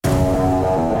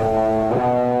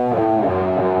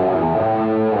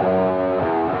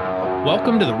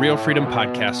Welcome to the Real Freedom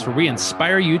Podcast, where we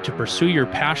inspire you to pursue your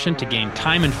passion to gain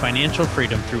time and financial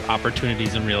freedom through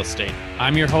opportunities in real estate.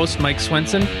 I'm your host, Mike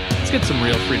Swenson. Let's get some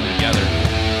real freedom together.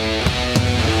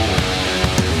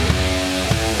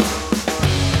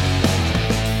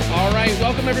 All right,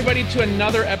 welcome everybody to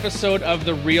another episode of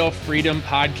the Real Freedom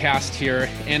Podcast here.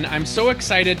 And I'm so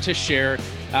excited to share,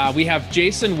 we have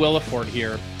Jason Williford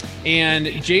here. And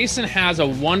Jason has a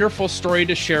wonderful story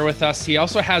to share with us. He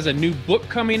also has a new book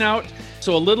coming out.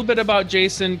 So a little bit about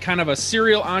Jason, kind of a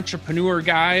serial entrepreneur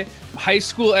guy, high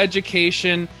school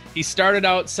education. He started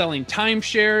out selling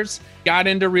timeshares, got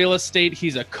into real estate.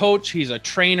 He's a coach, he's a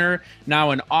trainer,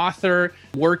 now an author,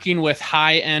 working with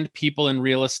high-end people in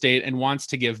real estate and wants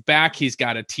to give back. He's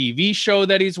got a TV show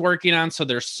that he's working on. So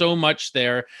there's so much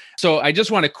there. So I just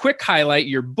want to quick highlight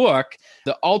your book,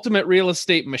 The Ultimate Real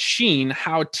Estate Machine: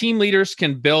 How Team Leaders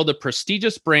Can Build a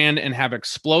Prestigious Brand and Have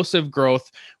Explosive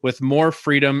Growth with More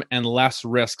Freedom and Less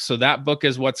Risk. So that book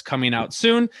is what's coming out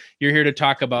soon. You're here to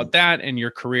talk about that and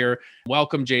your career.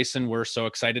 Welcome, Jason. We're so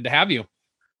excited to have you.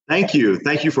 Thank you.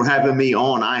 Thank you for having me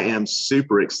on. I am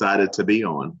super excited to be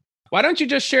on. Why don't you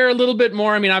just share a little bit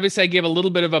more? I mean, obviously I gave a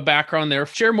little bit of a background there.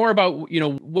 Share more about,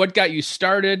 what got you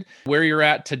started, where you're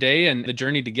at today, and the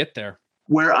journey to get there.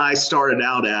 Where I started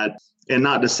out at, and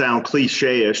not to sound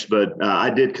cliche-ish, but I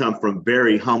did come from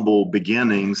very humble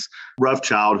beginnings, rough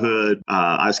childhood.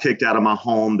 I was kicked out of my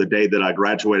home the day that I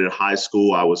graduated high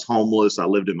school. I was homeless. I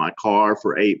lived in my car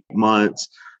for 8 months.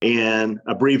 And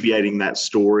abbreviating that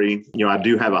story, I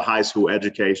do have a high school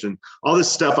education. All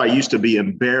this stuff I used to be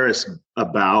embarrassed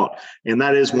about. And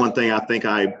that is one thing I think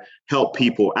I help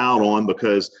people out on,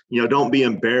 because, don't be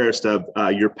embarrassed of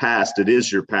your past. It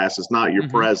is your past. It's not your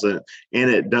present. And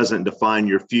it doesn't define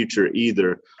your future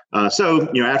either.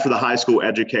 So after the high school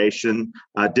education,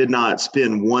 I did not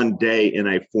spend one day in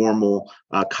a formal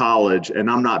college. And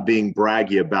I'm not being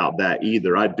braggy about that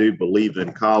either. I do believe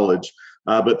in college.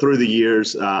 But through the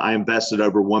years, I invested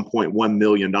over $1.1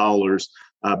 million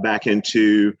back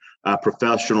into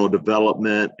professional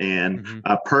development and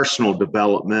personal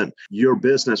development. Your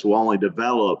business will only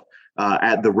develop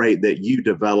at the rate that you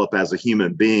develop as a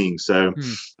human being. So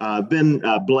I've been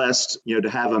blessed, to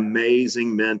have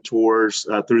amazing mentors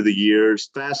through the years.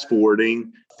 Fast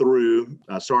forwarding through,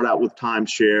 started out with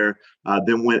timeshare,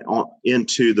 then went on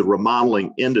into the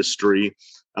remodeling industry.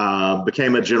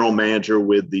 Became a general manager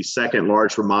with the second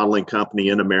largest remodeling company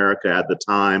in America at the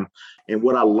time. And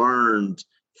what I learned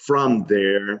from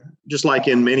there, just like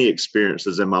in many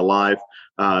experiences in my life,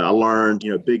 I learned,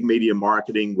 big media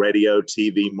marketing, radio,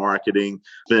 TV marketing,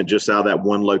 spent just out of that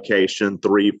one location,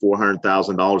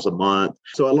 $400,000 a month.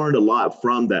 So I learned a lot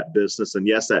from that business. And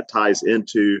yes, that ties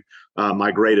into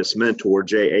my greatest mentor,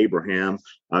 Jay Abraham,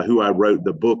 who I wrote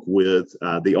the book with,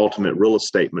 The Ultimate Real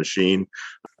Estate Machine.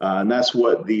 And that's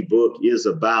what the book is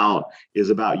about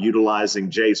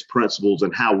utilizing Jay's principles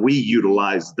and how we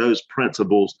utilize those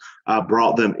principles,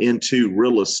 brought them into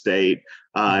real estate,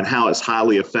 and how it's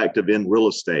highly effective in real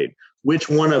estate. Which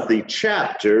one of the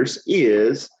chapters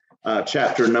is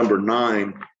chapter number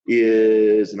 9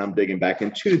 is, and I'm digging back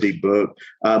into the book,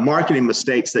 marketing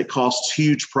mistakes that cost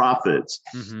huge profits.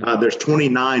 There's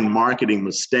 29 marketing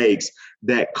mistakes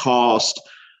that cost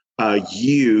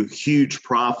you huge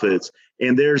profits.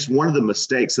 And there's one of the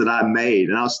mistakes that I made,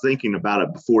 and I was thinking about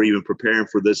it before even preparing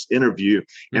for this interview.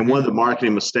 And one of the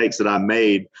marketing mistakes that I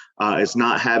made is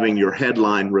not having your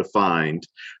headline refined.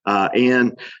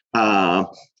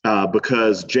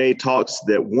 Because Jay talks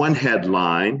that one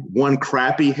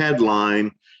crappy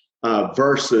headline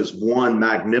versus one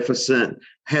magnificent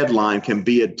headline can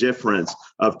be a difference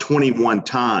of 21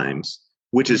 times,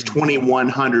 which is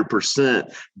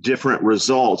 2,100% different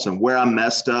results. And where I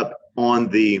messed up on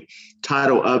the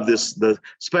title of this,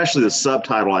 especially the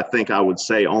subtitle, I think I would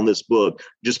say on this book,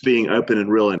 just being open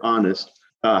and real and honest,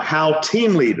 how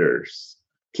team leaders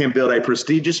can build a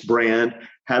prestigious brand,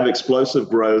 have explosive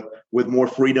growth with more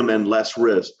freedom and less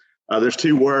risk. There's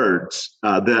 2 words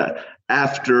that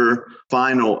after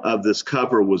final of this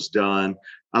cover was done,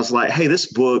 I was like, hey,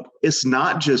 this book, it's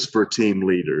not just for team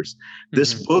leaders.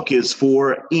 This book is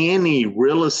for any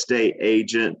real estate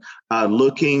agent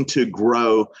looking to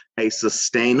grow a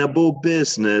sustainable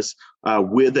business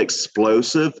with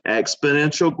explosive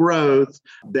exponential growth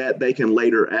that they can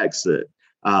later exit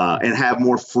and have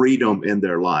more freedom in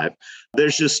their life.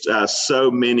 There's just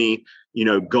so many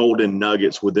golden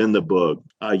nuggets within the book.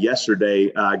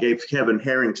 Yesterday, I gave Kevin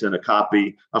Harrington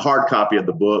a hard copy of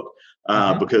the book.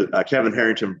 Because Kevin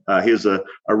Harrington, he's an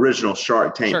original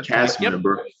Shark Tank cast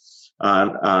member.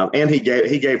 And he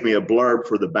gave me a blurb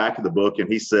for the back of the book.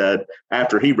 And he said,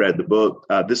 after he read the book,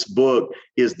 this book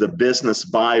is the business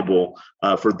Bible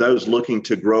for those looking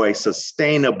to grow a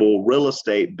sustainable real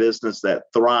estate business that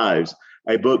thrives.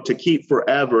 A book to keep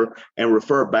forever and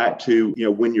refer back to,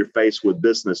 when you're faced with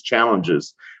business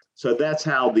challenges. So that's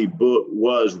how the book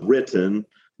was written,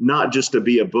 not just to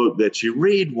be a book that you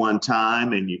read one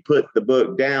time and you put the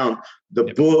book down.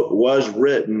 The book was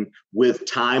written with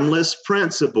timeless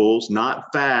principles, not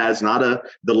fads, not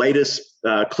the latest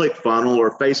ClickFunnels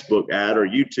or Facebook ad or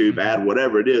YouTube ad,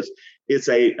 whatever it is. It's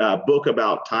a book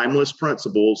about timeless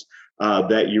principles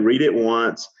that you read it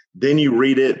once. Then you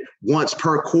read it once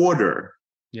per quarter.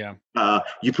 Yeah.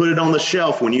 You put it on the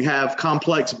shelf when you have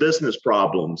complex business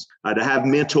problems, to have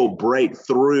mental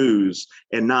breakthroughs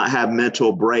and not have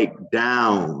mental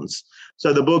breakdowns.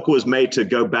 So the book was made to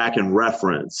go back and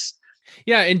reference.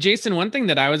 Yeah. And Jason, one thing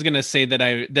that I was going to say that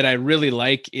I really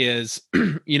like is,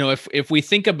 if we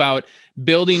think about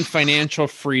building financial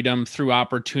freedom through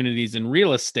opportunities in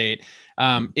real estate,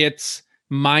 it's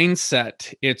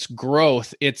mindset, it's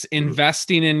growth, it's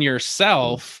investing in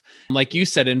yourself. Like you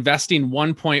said, investing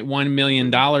 $1.1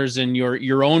 million in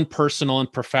your own personal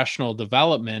and professional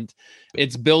development.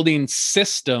 It's building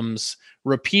systems,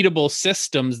 repeatable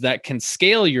systems that can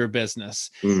scale your business.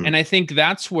 And I think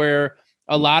that's where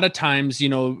a lot of times,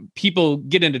 people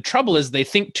get into trouble is they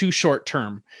think too short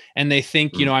term, and they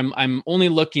think, I'm only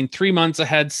looking 3 months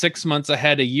ahead, 6 months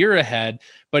ahead, a year ahead.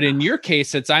 But in your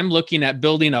case, I'm looking at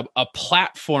building a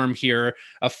platform here,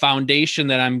 a foundation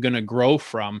that I'm going to grow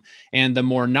from. And the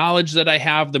more knowledge that I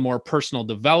have, the more personal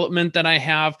development that I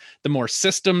have, the more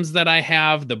systems that I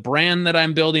have, the brand that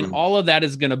I'm building, all of that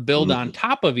is going to build on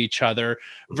top of each other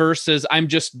versus I'm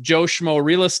just Joe Schmo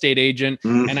real estate agent.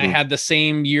 And I had the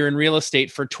same year in real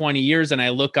estate for 20 years and I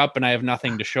look up and I have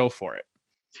nothing to show for it.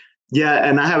 Yeah.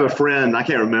 And I have a friend, I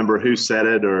can't remember who said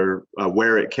it or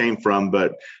where it came from,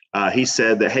 but he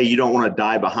said that, hey, you don't want to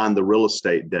die behind the real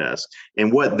estate desk.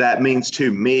 And what that means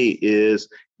to me is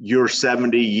you're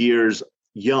 70 years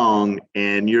young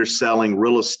and you're selling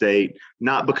real estate,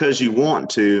 not because you want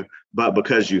to, but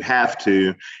because you have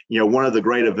to. One of the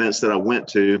great events that I went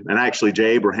to, and actually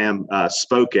Jay Abraham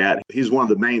spoke at, he's one of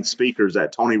the main speakers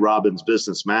at Tony Robbins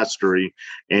Business Mastery.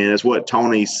 And it's what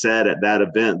Tony said at that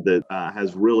event that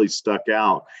has really stuck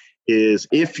out is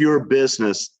if your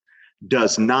business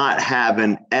does not have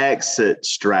an exit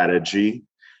strategy,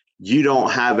 you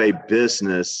don't have a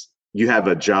business, you have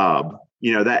a job.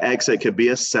 That exit could be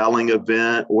a selling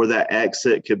event, or that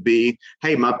exit could be,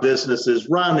 hey, my business is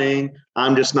running.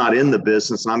 I'm just not in the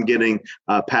business. I'm getting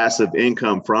passive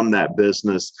income from that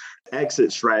business.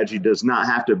 Exit strategy does not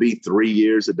have to be 3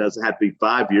 years. It doesn't have to be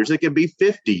 5 years. It can be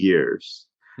 50 years.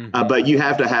 But you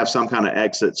have to have some kind of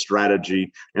exit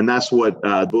strategy. And that's what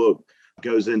the book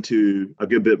goes into a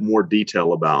good bit more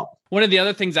detail about. One of the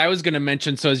other things I was going to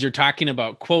mention, so as you're talking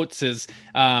about quotes, is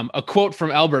a quote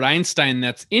from Albert Einstein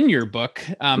that's in your book,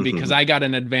 because I got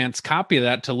an advanced copy of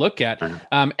that to look at.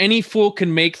 Any fool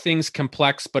can make things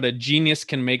complex, but a genius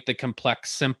can make the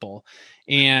complex simple.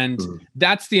 And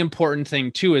that's the important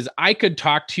thing too, is I could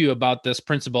talk to you about this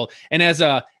principle. And as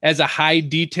a high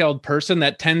detailed person,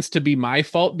 that tends to be my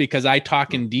fault because I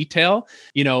talk in detail,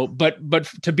 but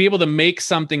to be able to make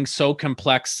something so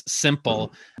complex,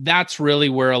 simple, that's really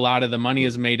where a lot of the money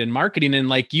is made in marketing. And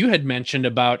like you had mentioned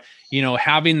about,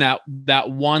 having that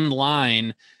one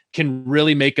line can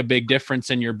really make a big difference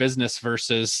in your business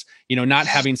versus, not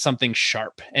having something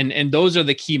sharp. And those are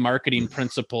the key marketing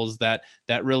principles that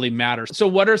really matter. So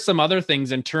what are some other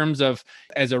things in terms of,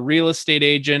 as a real estate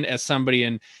agent, as somebody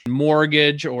in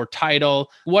mortgage or title,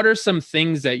 what are some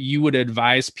things that you would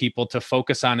advise people to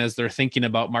focus on as they're thinking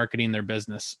about marketing their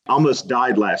business? Almost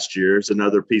died last year is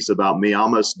another piece about me.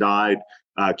 Almost died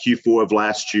Q4 of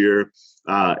last year.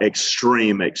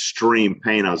 Extreme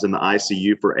pain. I was in the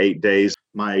ICU for 8 days.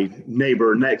 My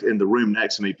neighbor in the room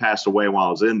next to me passed away while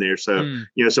I was in there. So,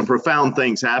 some profound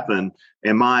things happened.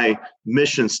 And my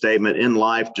mission statement in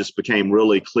life just became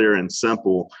really clear and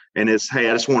simple. And it's, hey,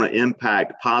 I just want to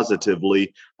impact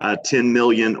positively 10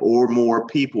 million or more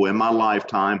people in my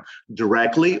lifetime,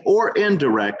 directly or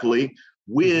indirectly,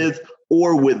 with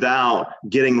or without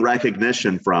getting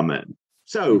recognition from it.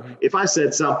 So if I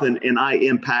said something and I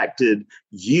impacted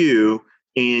you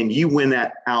and you went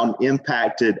out and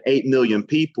impacted 8 million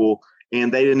people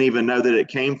and they didn't even know that it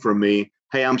came from me,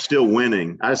 hey, I'm still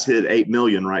winning. I just hit 8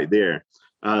 million right there.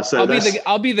 So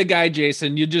I'll be the guy,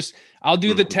 Jason. I'll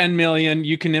do the 10 million.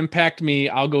 You can impact me.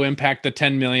 I'll go impact the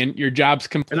 10 million. Your job's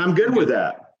complete. And I'm good with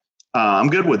that.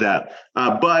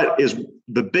 But is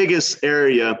the biggest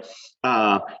area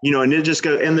And it just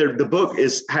goes, and the book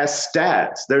has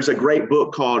stats. There's a great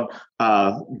book called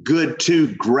Good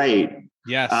to Great.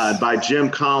 Yes. By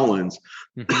Jim Collins.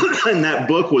 Mm-hmm. And that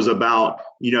book was about,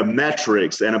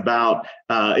 metrics and about,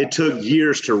 it took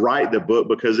years to write the book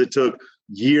because it took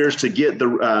years to get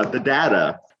the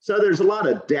data. So there's a lot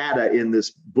of data in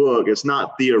this book. It's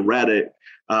not theoretic.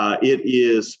 It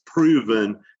is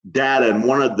proven data. And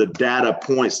one of the data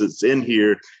points that's in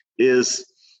here is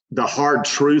the hard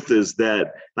truth is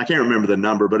that, I can't remember the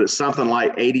number, but it's something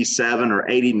like 87 or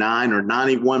 89 or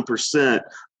 91%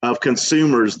 of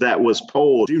consumers that was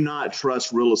polled do not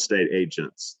trust real estate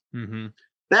agents. Mm-hmm.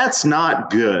 That's not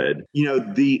good.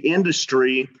 The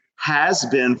industry has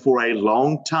been for a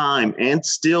long time and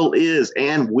still is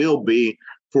and will be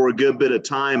for a good bit of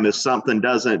time if something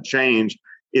doesn't change,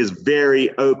 is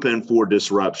very open for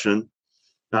disruption.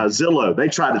 Zillow, they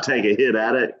tried to take a hit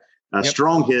at it, a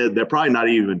strong hit. They're probably not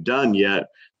even done yet.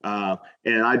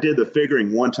 And I did the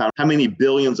figuring one time, how many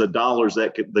billions of dollars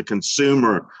that the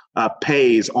consumer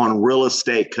pays on real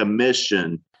estate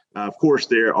commission. Of course,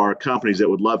 there are companies that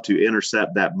would love to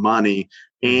intercept that money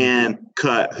and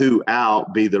cut who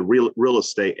out, be the real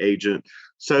estate agent.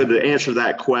 So to answer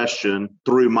that question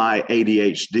through my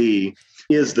ADHD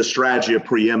is the strategy of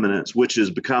preeminence, which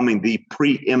is becoming the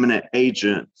preeminent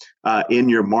agent in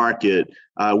your market,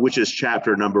 which is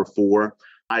chapter number 4.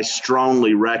 I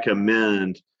strongly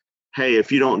recommend, hey,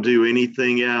 if you don't do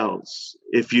anything else,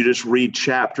 if you just read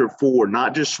chapter 4,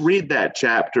 not just read that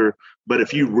chapter, but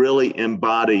if you really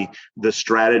embody the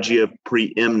strategy of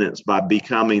preeminence by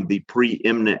becoming the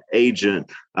preeminent agent,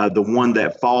 the one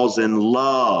that falls in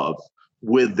love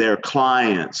with their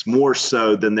clients more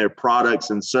so than their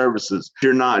products and services.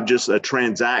 You're not just a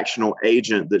transactional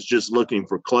agent that's just looking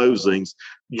for closings.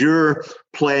 You're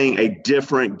playing a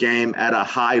different game at a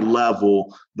high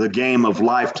level, the game of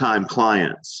lifetime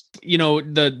clients.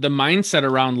 The mindset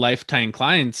around lifetime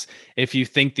clients, if you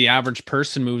think the average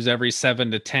person moves every 7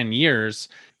 to 10 years,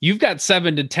 you've got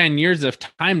 7 to 10 years of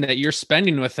time that you're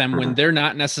spending with them when they're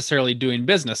not necessarily doing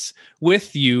business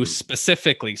with you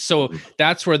specifically. So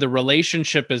that's where the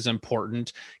relationship is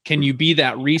important. Can you be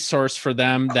that resource for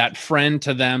them, that friend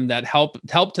to them, that help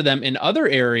to them in other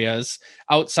areas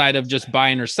outside of just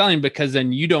buying or selling? Because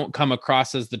then you don't come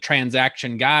across as the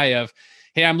transaction guy of,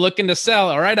 hey, I'm looking to sell.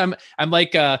 All right. I'm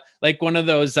like one of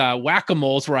those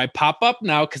whack-a-moles where I pop up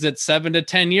now because it's 7 to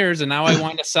 10 years and now I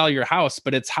want to sell your house.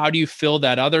 But it's how do you fill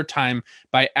that other time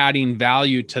by adding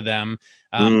value to them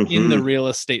in the real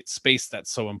estate space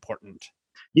that's so important.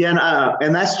 Yeah,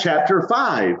 and that's chapter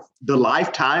 5, the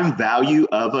lifetime value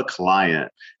of a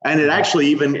client. And it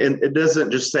actually it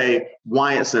doesn't just say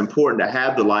why it's important to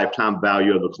have the lifetime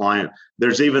value of a client.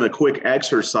 There's even a quick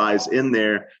exercise in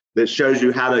there that shows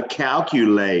you how to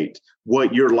calculate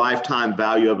what your lifetime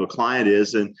value of a client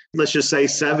is. And let's just say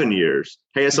 7 years.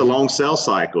 Hey, it's a long sales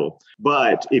cycle.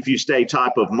 But if you stay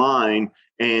top of mind,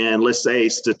 and let's say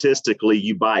statistically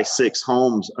you buy 6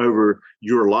 homes over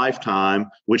your lifetime,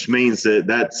 which means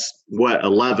that's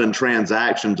 11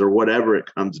 transactions or whatever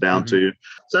it comes down to.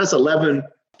 So that's 11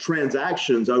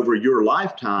 transactions over your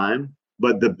lifetime.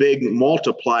 But the big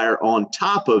multiplier on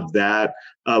top of that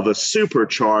of a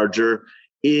supercharger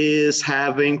is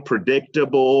having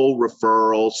predictable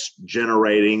referrals,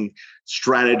 generating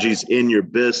strategies in your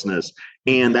business.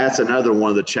 And that's another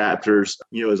one of the chapters,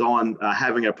 is on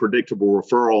having a predictable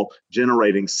referral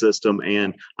generating system.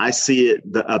 And I see it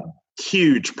a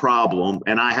huge problem.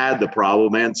 And I had the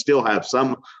problem and still have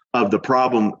some of the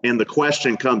problem. And the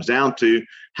question comes down to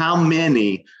how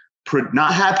many,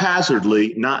 not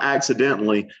haphazardly, not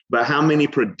accidentally, but how many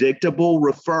predictable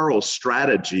referral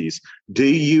strategies do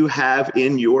you have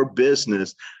in your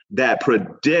business that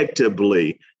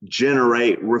predictably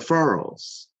generate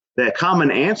referrals? The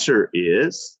common answer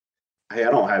is, hey,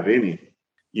 I don't have any.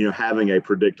 Having a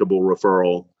predictable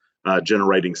referral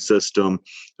generating system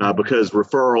because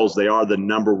referrals, they are the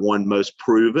number one most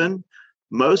proven,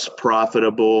 most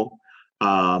profitable,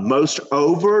 most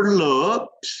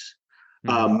overlooked,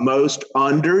 most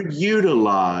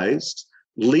underutilized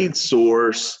lead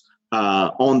source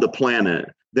on the planet.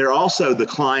 They're also the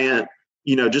client,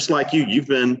 just like you've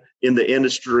been in the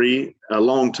industry a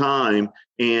long time.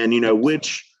 And,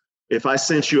 which if I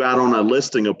sent you out on a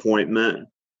listing appointment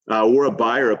or a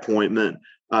buyer appointment,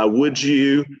 would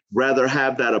you rather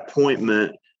have that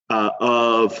appointment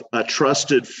of a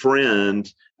trusted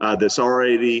friend that's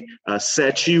already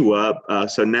set you up?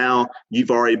 So now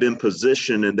you've already been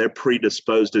positioned and they're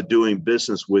predisposed to doing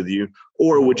business with you.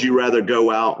 Or would you rather go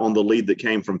out on the lead that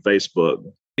came from Facebook?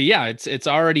 Yeah, it's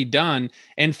already done.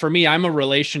 And for me, I'm a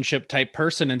relationship type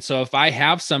person. And so if I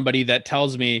have somebody that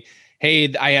tells me,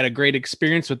 hey, I had a great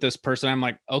experience with this person. I'm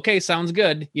like, okay, sounds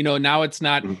good. Now it's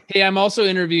not, Mhm. hey, I'm also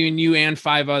interviewing you and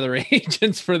 5 other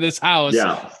agents for this house.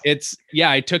 Yeah. It's,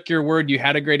 I took your word. You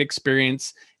had a great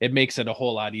experience. It makes it a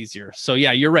whole lot easier. So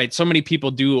yeah, you're right. So many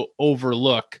people do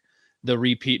overlook the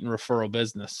repeat and referral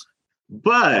business.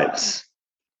 But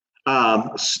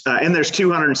and there's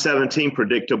 217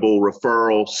 predictable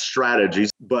referral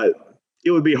strategies, but it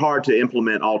would be hard to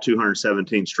implement all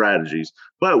 217 strategies.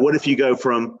 But what if you go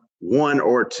from 1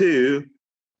 or 2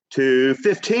 to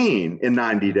 15 in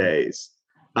 90 days,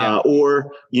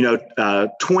 or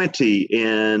 20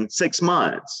 in 6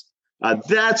 months?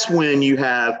 That's when you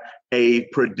have a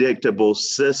predictable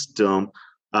system,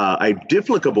 a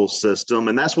duplicable system.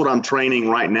 And that's what I'm training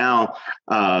right now.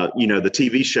 The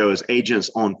TV show is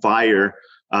Agents on Fire.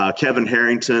 Kevin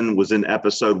Harrington was in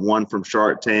episode 1 from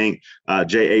Shark Tank.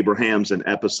 Jay Abraham's in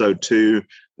episode 2.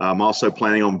 I'm also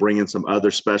planning on bringing some other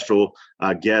special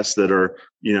guests that are,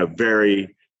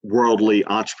 very worldly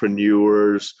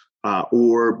entrepreneurs,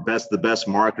 or the best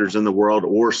marketers in the world,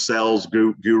 or sales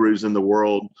gurus in the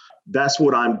world. That's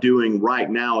what I'm doing right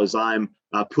now, is I'm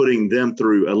putting them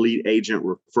through Elite Agent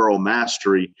Referral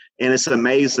Mastery. And it's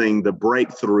amazing the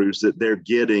breakthroughs that they're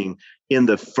getting in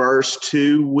the first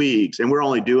 2 weeks. And we're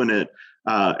only doing it,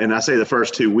 and I say the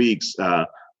first 2 weeks,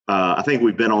 I think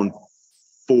we've been on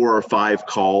 4 or 5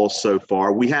 calls so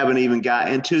far. We haven't even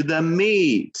got into the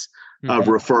meat of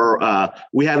referral.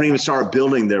 We haven't even started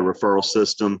building their referral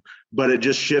system, but it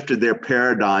just shifted their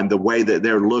paradigm, the way that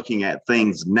they're looking at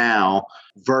things now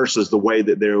versus the way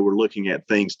that they were looking at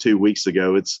things 2 weeks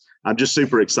ago. I'm just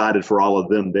super excited for all of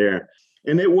them there.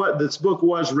 And this book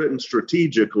was written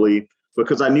strategically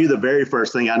because I knew the very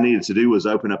first thing I needed to do was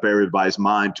open up everybody's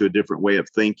mind to a different way of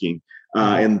thinking.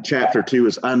 And chapter 2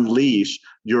 is unleash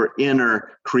your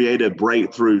inner creative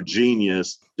breakthrough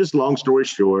genius. Just long story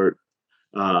short,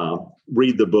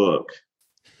 read the book.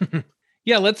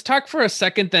 Yeah, let's talk for a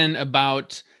second then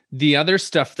about the other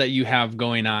stuff that you have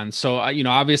going on. So,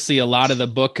 obviously a lot of the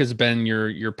book has been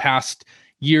your past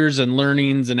years and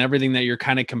learnings and everything that you're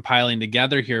kind of compiling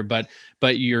together here, but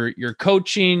you're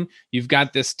coaching, you've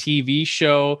got this TV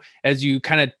show. As you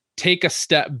kind of take a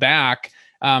step back,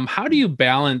 how do you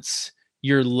balance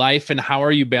your life, and how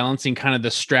are you balancing kind of the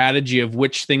strategy of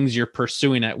which things you're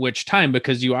pursuing at which time?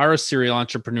 Because you are a serial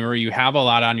entrepreneur, you have a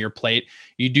lot on your plate,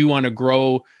 you do want to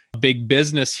grow a big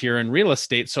business here in real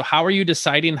estate. So how are you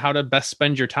deciding how to best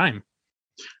spend your time?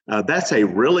 That's a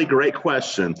really great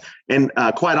question. And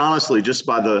quite honestly, just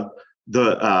by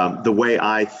the way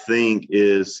I think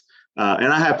is,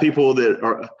 and I have people that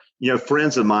are,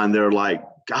 friends of mine, they're like,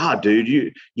 God,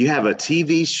 dude, you have a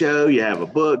TV show, you have a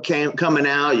book coming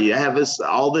out, you have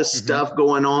all this stuff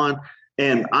going on.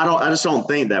 And I just don't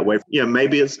think that way.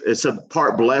 Maybe it's a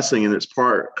part blessing and it's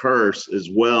part curse as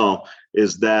well,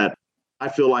 is that I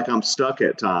feel like I'm stuck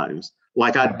at times,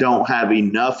 like I don't have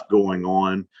enough going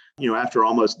on. After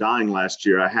almost dying last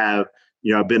year, I've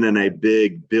been in a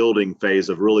big building phase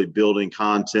of really building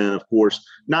content. Of course,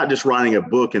 not just writing a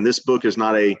book. And this book is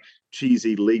not a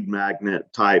cheesy lead magnet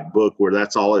type book where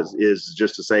that's all it is,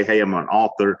 just to say, hey, I'm an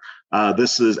author.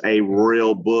 This is a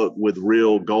real book with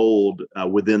real gold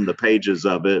within the pages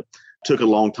of it. Took a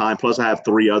long time. Plus, I have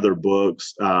 3 other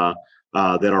books that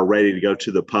are ready to go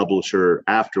to the publisher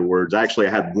afterwards. Actually,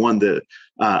 I had one that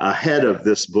ahead of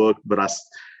this book, but I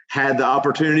had the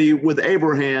opportunity with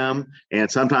Abraham, and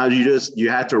sometimes you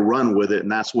have to run with it,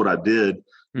 and that's what I did.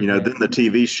 Then the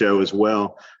TV show as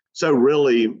well. So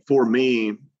really, for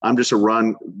me, I'm just a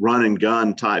run and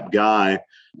gun type guy.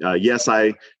 Yes,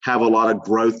 I have a lot of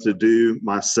growth to do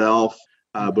myself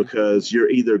because you're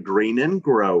either green and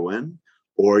growing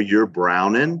or you're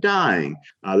brown and dying.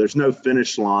 There's no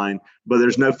finish line, but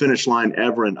there's no finish line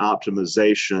ever in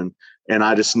optimization. And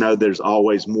I just know there's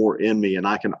always more in me, and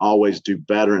I can always do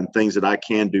better, and things that I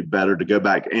can do better. To go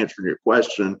back answering your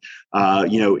question,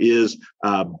 is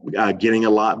getting a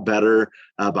lot better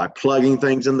by plugging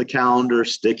things in the calendar,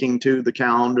 sticking to the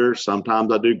calendar.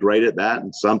 Sometimes I do great at that,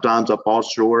 and sometimes I fall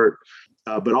short.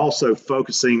 But also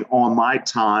focusing on my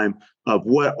time of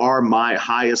what are my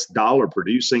highest dollar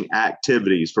producing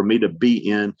activities for me to be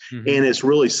in. And it's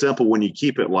really simple when you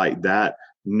keep it like that.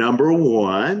 Number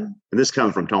 1, and this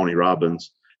comes from Tony Robbins,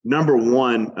 number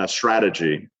 1,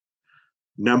 strategy.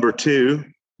 Number 2,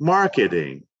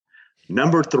 marketing.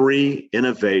 Number 3,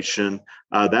 innovation.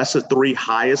 That's the 3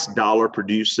 highest dollar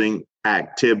producing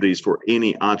activities for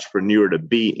any entrepreneur to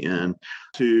be in,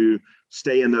 to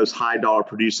stay in those high dollar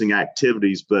producing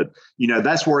activities. But,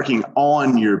 that's working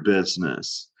on your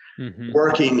business. Mm-hmm.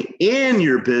 Working in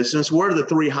your business, what are the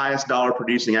three highest dollar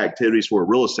producing activities for a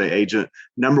real estate agent?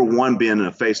 Number one being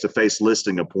a face-to-face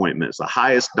listing appointment. It's the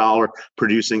highest dollar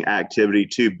producing activity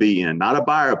to be in, not a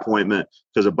buyer appointment,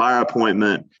 because a buyer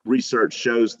appointment research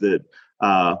shows that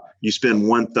you spend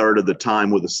 1/3 of the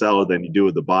time with the seller than you do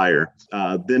with the buyer.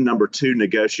 Then number two,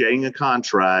 negotiating a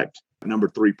contract. Number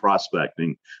three,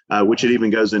 prospecting, which it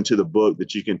even goes into the book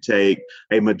that you can take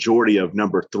a majority of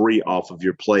number three off of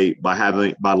your plate by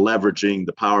leveraging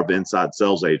the power of inside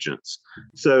sales agents.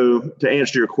 So to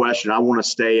answer your question, I want to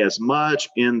stay as much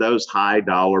in those high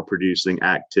dollar producing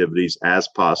activities as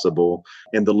possible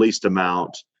and the least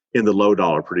amount in the low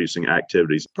dollar producing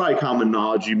activities. Probably common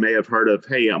knowledge you may have heard of,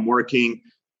 hey, I'm working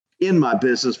in my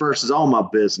business versus on my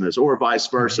business, or vice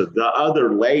versa. The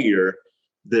other layer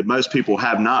that most people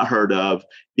have not heard of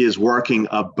is working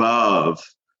above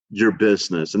your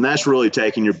business. And that's really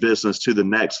taking your business to the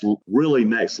next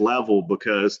level,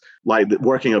 because like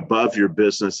working above your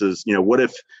business is, what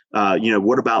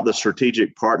about the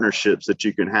strategic partnerships that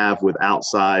you can have with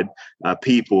outside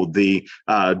people, the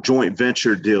joint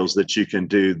venture deals that you can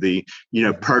do, the,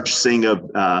 purchasing of,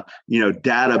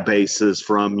 databases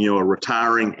from, a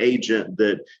retiring agent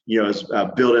that, has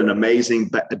built an amazing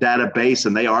database,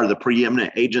 and they are the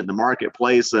preeminent agent in the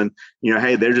marketplace. And,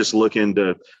 hey, they're just looking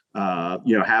to,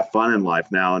 have fun in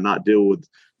life now and not deal with,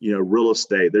 real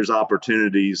estate. There's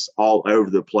opportunities all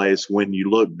over the place when you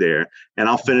look there. And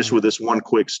I'll finish with this one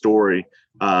quick story.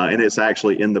 And it's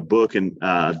actually in the book. And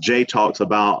Jay talks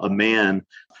about a man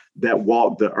that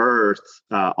walked the earth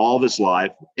all of his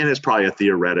life. And it's probably a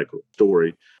theoretical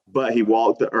story, but he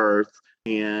walked the earth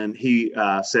and he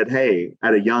said, hey,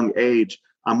 at a young age,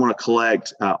 I'm going to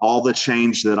collect all the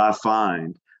change that I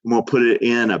find. I'm going to put it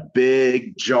in a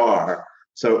big jar.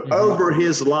 So over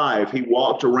his life, he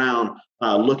walked around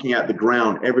looking at the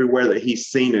ground everywhere that he's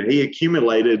seen it. He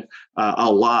accumulated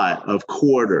a lot of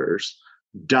quarters,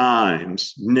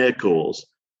 dimes, nickels,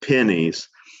 pennies.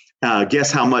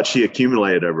 Guess how much he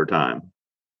accumulated over time?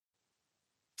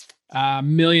 $1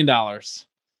 million.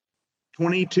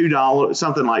 $22,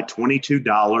 something like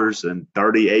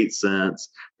 $22.38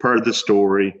 per the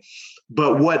story.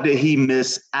 But what did he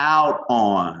miss out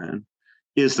on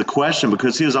is the question,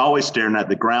 because he was always staring at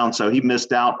the ground. So he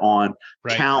missed out on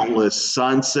countless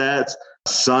sunsets,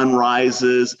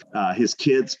 sunrises, his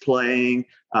kids playing,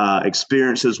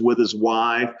 experiences with his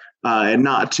wife, and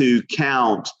not to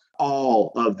count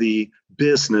all of the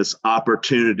business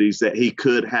opportunities that he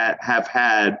could have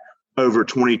had over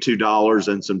 $22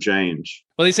 and some change.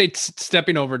 Well, they say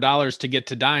stepping over dollars to get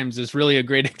to dimes is really a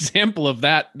great example of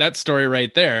that story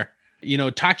right there.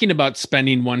 Talking about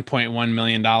spending $1.1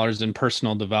 million in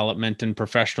personal development and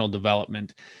professional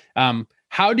development,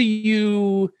 how do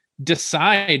you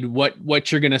decide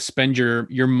what you're going to spend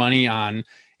your money on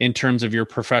in terms of your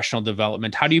professional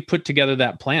development? How do you put together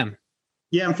that plan?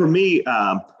 Yeah, and for me,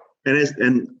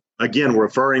 and again,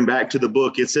 referring back to the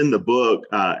book, it's in the book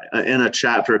in a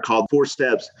chapter called 4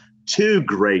 Steps to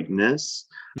Greatness.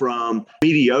 From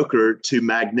mediocre to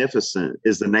magnificent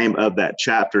is the name of that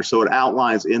chapter. So it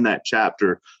outlines in that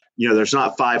chapter, there's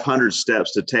not 500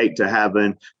 steps to take to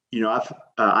having,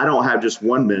 I don't have just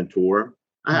one mentor.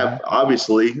 I have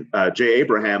obviously Jay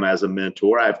Abraham as a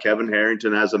mentor. I have Kevin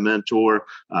Harrington as a mentor,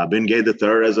 Ben Gay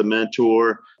III as a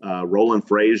mentor, Roland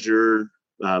Frazier,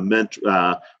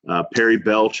 Perry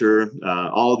Belcher,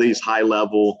 all of these high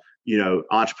level,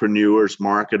 entrepreneurs,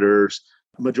 marketers.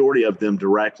 Majority of them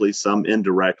directly, some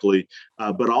indirectly.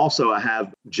 But also I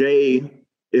have Jay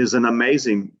is an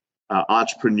amazing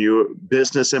entrepreneur,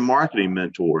 business and marketing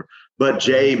mentor. But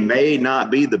Jay may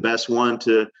not be the best one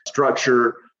to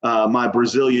structure my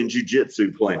Brazilian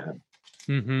jiu-jitsu plan.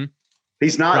 Mm-hmm.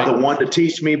 He's not the one to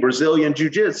teach me Brazilian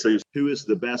jiu-jitsu. Who is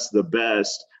the best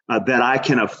that I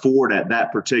can afford at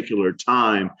that particular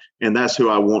time. And that's who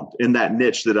I want in that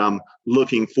niche that I'm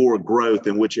looking for growth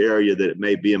in, which area that it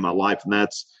may be in my life. And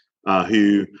that's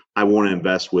who I want to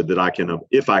invest with, that I can,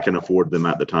 if I can afford them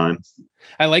at the time.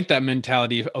 I like that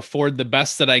mentality, afford the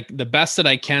best that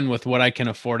I can with what I can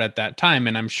afford at that time.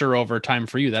 And I'm sure over time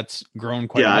for you, that's grown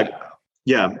quite a bit.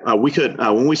 We could,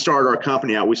 when we started our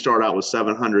company out, we started out with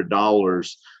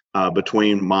 $700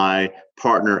 between my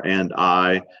partner and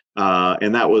I.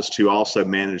 And that was to also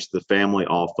manage the family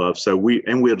off of. So we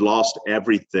had lost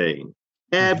everything.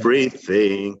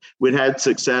 We'd had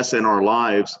success in our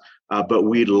lives, but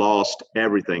we'd lost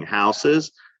everything.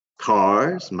 Houses,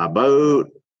 cars, my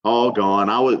boat, all gone.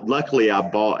 Luckily I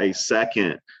bought a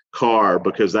second car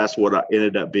because that's what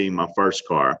ended up being my first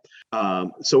car.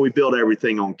 So we built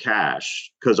everything on cash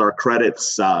because our credit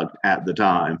sucked at the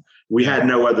time. We had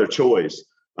no other choice.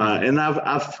 And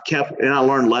I've kept, and I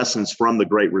learned lessons from the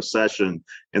Great Recession.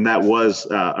 And that was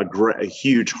a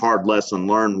huge, hard lesson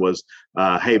learned was,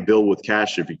 hey, build with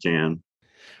cash if you can.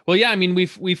 Well, yeah, I mean,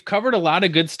 we've covered a lot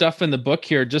of good stuff in the book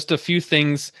here. Just a few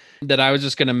things that I was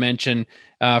just going to mention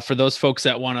for those folks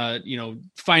that want to,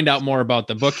 find out more about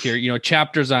the book here.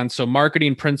 Chapters on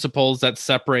marketing principles that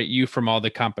separate you from all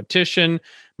the competition,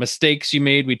 mistakes you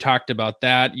made. We talked about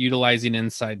that. Utilizing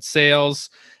inside sales,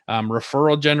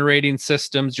 referral generating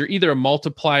systems. You're either a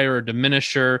multiplier or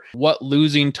diminisher. What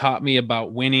losing taught me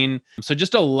about winning. So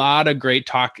just a lot of great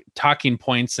talking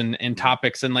points and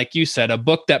topics. And like you said, a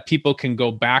book that people can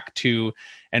go back to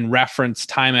and reference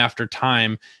time after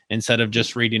time instead of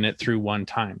just reading it through one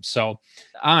time. So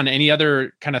any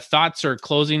other kind of thoughts or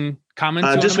closing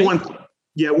comments? Just one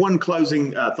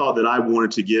closing thought that I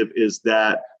wanted to give is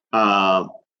that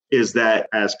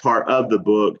as part of the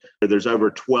book, there's over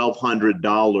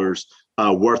 $1,200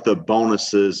 worth of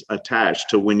bonuses attached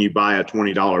to when you buy a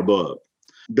 $20 book.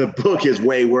 The book is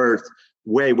way worth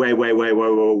way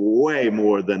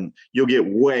more than you'll get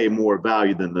way more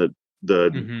value than the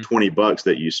 $20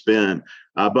 that you spend.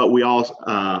 But we also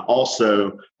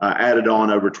added on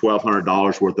over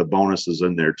 $1,200 worth of bonuses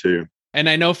in there too. And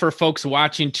I know for folks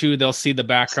watching too, they'll see the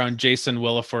background,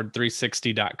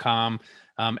 JasonWilliford360.com.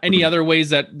 Any other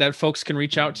ways that folks can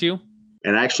reach out to you?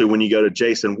 And actually, when you go to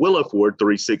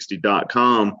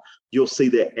JasonWilliford360.com, you'll see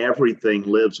that everything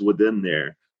lives within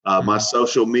there. My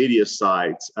social media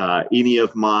sites, any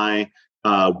of my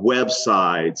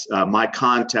websites, my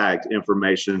contact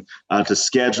information to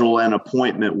schedule an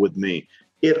appointment with me.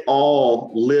 It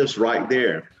all lives right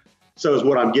there. So is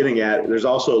what I'm getting at. There's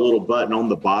also a little button on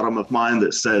the bottom of mine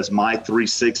that says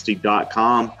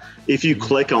my360.com. If you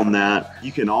click on that,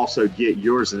 you can also get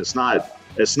yours, and it's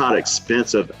not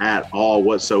expensive at all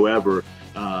whatsoever.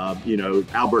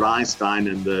 Albert Einstein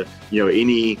and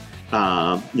any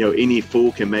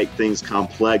fool can make things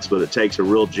complex, but it takes a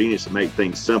real genius to make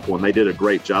things simple. And they did a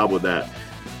great job with that.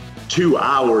 2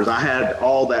 hours, I had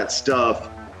all that stuff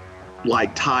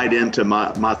tied into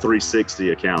my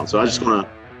 360 account. So I just want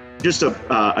to, just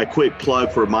a quick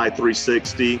plug for my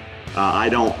 360. I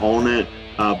don't own it,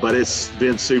 but it's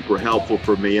been super helpful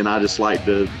for me. And I just like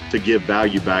to give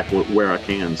value back where I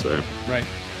can. So, right.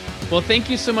 Well,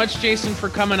 thank you so much, Jason, for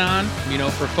coming on.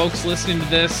 For folks listening to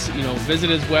this,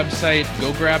 visit his website,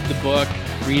 go grab the book,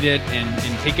 read it,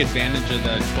 and take advantage of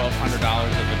the $1,200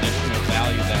 of additional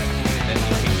value that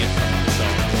you can get from it. So,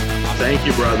 awesome. Thank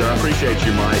you, brother. I appreciate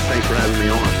you, Mike. Thanks for having me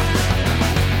on.